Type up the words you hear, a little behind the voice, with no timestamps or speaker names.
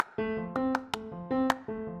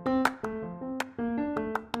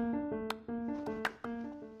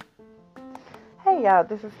Hey y'all,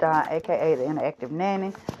 this is Don, aka the Interactive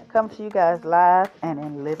Nanny, coming to you guys live and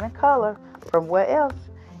in living color from where else?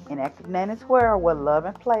 Interactive Nanny's world, where love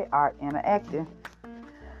and play are interactive.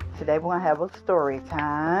 Today we're gonna have a story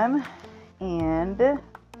time, and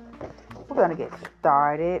we're gonna get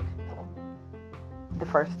started. The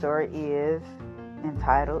first story is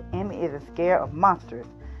entitled "Emmy Isn't Scared of Monsters."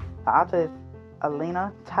 The author is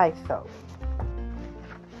Alina Tyso.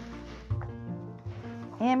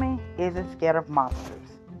 Emmy isn't scared of monsters.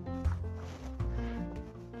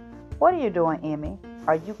 What are you doing, Emmy?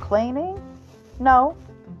 Are you cleaning? No,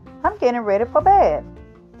 I'm getting ready for bed.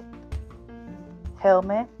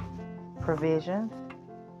 Helmet, provisions,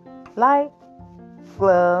 light,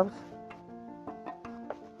 gloves.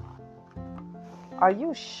 Are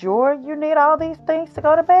you sure you need all these things to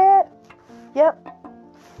go to bed? Yep,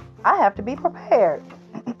 I have to be prepared.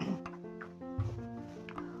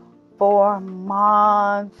 For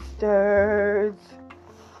monsters.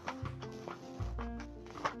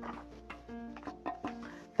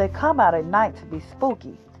 They come out at night to be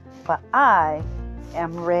spooky, but I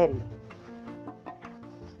am ready.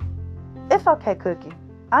 It's okay, Cookie.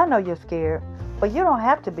 I know you're scared, but you don't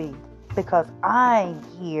have to be, because I'm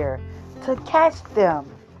here to catch them.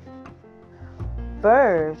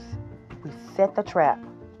 First, we set the trap.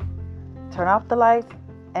 Turn off the lights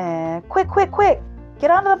and quick, get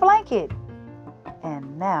under the blanket.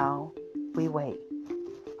 And now we wait.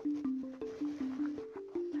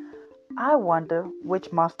 I wonder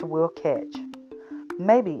which monster we'll catch.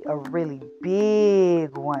 Maybe a really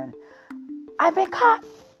big one. I've been caught.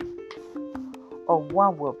 Or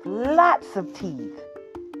one with lots of teeth.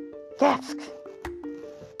 Gasks.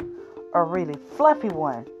 A really fluffy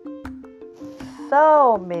one.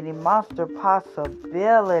 So many monster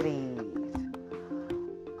possibilities.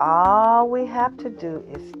 All we have to do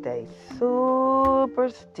is stay super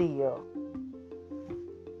still.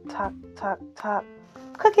 Tock, tock, tock.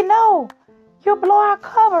 Cookie, no! You'll blow our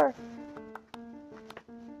cover.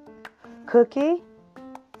 Cookie?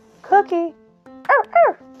 Cookie?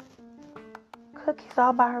 Cookie's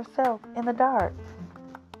all by herself in the dark.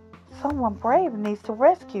 Someone brave needs to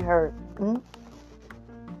rescue her.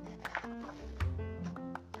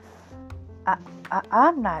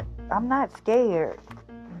 I'm not scared.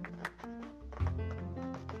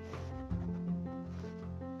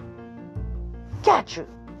 Got you.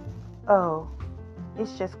 Oh,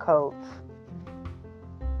 it's just coats.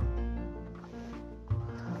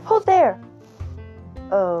 Who's there?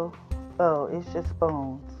 Oh, it's just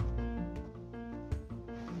spoons.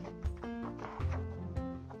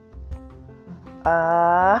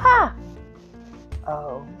 Aha!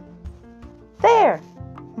 Oh, there.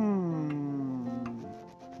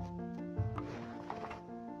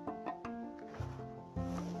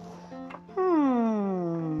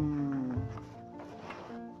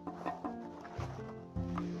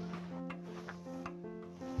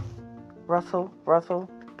 Rustle.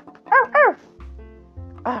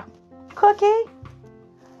 Cookie?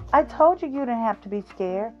 I told you didn't have to be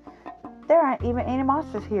scared. There aren't even any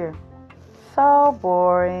monsters here. So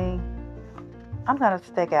boring. I'm gonna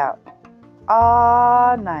stick out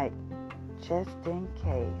all night, just in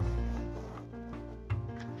case.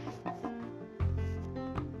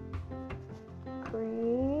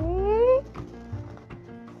 Creak.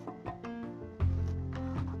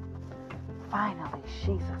 Finally,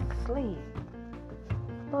 she's asleep.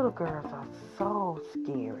 Little girls are so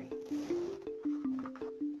scary.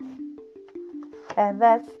 And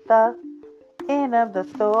that's the end of the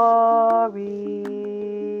story.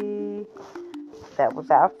 That was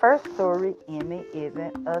our first story. Emmy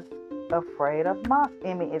isn't afraid of monsters.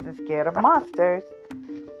 Emmy isn't scared of monsters.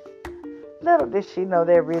 Little did she know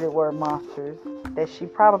there really were monsters that she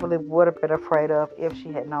probably would have been afraid of if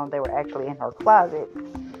she had known they were actually in her closet.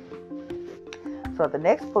 So the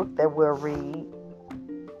next book that we'll read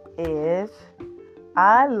is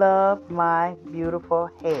I Love My Beautiful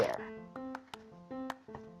Hair.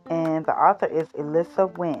 And the author is Elissa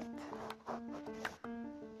Went.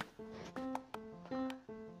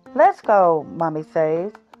 Let's go, Mommy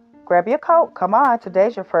says. Grab your coat. Come on,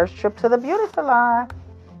 today's your first trip to the beauty salon.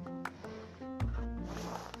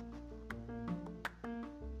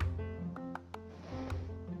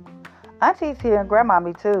 Auntie's here and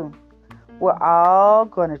Grandmommy too. We're all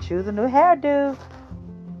going to choose a new hairdo.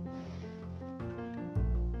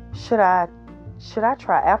 Should I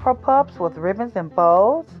try Afro puffs with ribbons and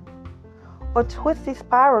bows? Or twisty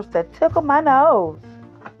spirals that tickle my nose?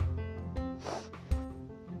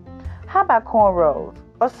 How about cornrows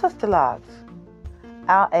or sister locks?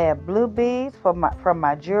 I'll add blue beads from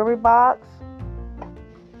my jewelry box.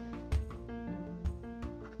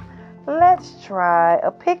 Let's Let's try a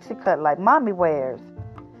pixie cut like mommy wears.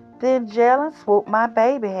 Then gel and swoop my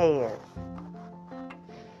baby hairs.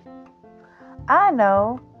 I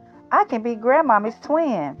know, I can be grandmommy's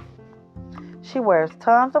twin. She wears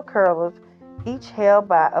tons of curlers, each held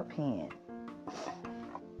by a pin.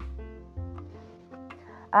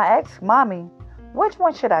 I asked mommy, which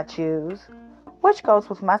one should I choose? Which goes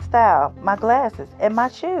with my style, my glasses, and my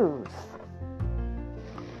shoes?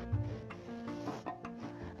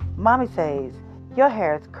 Mommy says, your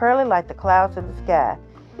hair is curly like the clouds in the sky.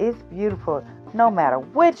 It's beautiful no matter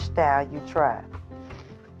which style you try.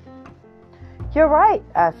 You're right,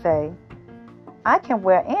 I say. I can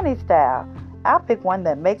wear any style. I'll pick one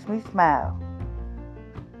that makes me smile.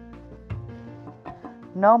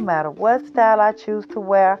 No matter what style I choose to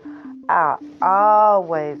wear, I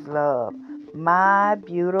always love my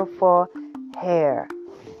beautiful hair.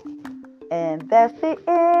 And that's the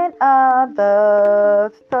end of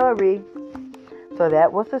the story. So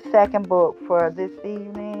that was the second book for this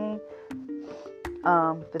evening.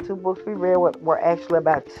 The two books we read were actually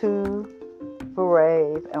about two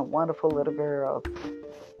brave and wonderful little girls.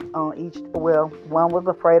 One was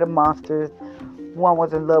afraid of monsters. One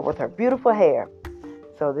was in love with her beautiful hair.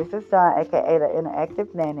 So this is Dawn, aka the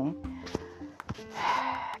Interactive Nanny,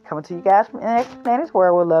 coming to you guys from Interactive Nanny's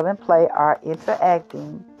World, where love and play are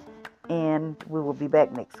interacting. And we will be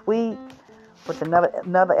back next week with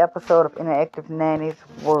another episode of Interactive Nanny's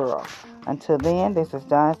World. Until then, this is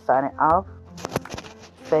Dawn signing off,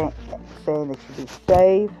 saying that you be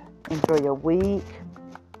safe, enjoy your week,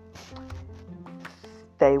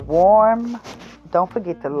 stay warm. Don't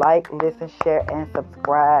forget to like, listen, share, and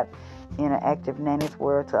subscribe Interactive Nanny's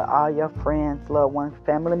World to all your friends, loved ones,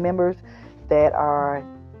 family members that are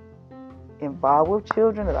involved with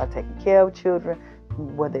children, that are taking care of children,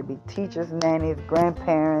 whether it be teachers, nannies,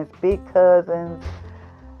 grandparents, big cousins,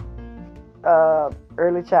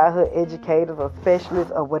 early childhood educators or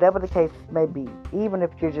specialists, or whatever the case may be. Even if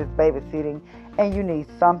you're just babysitting and you need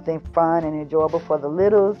something fun and enjoyable for the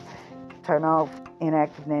littles, turn off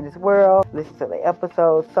Interactive Nanny's World. Listen to the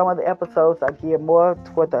episodes. Some of the episodes are geared more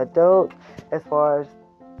toward the adults as far as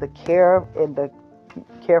the care and the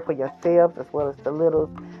care for yourselves as well as the littles.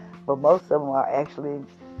 But most of them are actually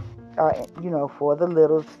for the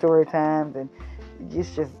littles, story times, and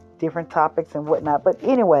it's just different topics and whatnot. But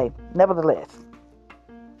anyway, nevertheless,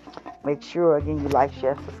 make sure again you like,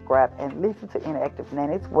 share, subscribe, and listen to Interactive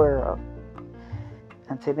Nanny's World.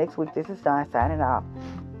 Until next week, this is Dawn signing off.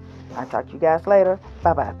 I'll talk to you guys later.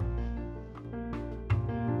 Bye-bye.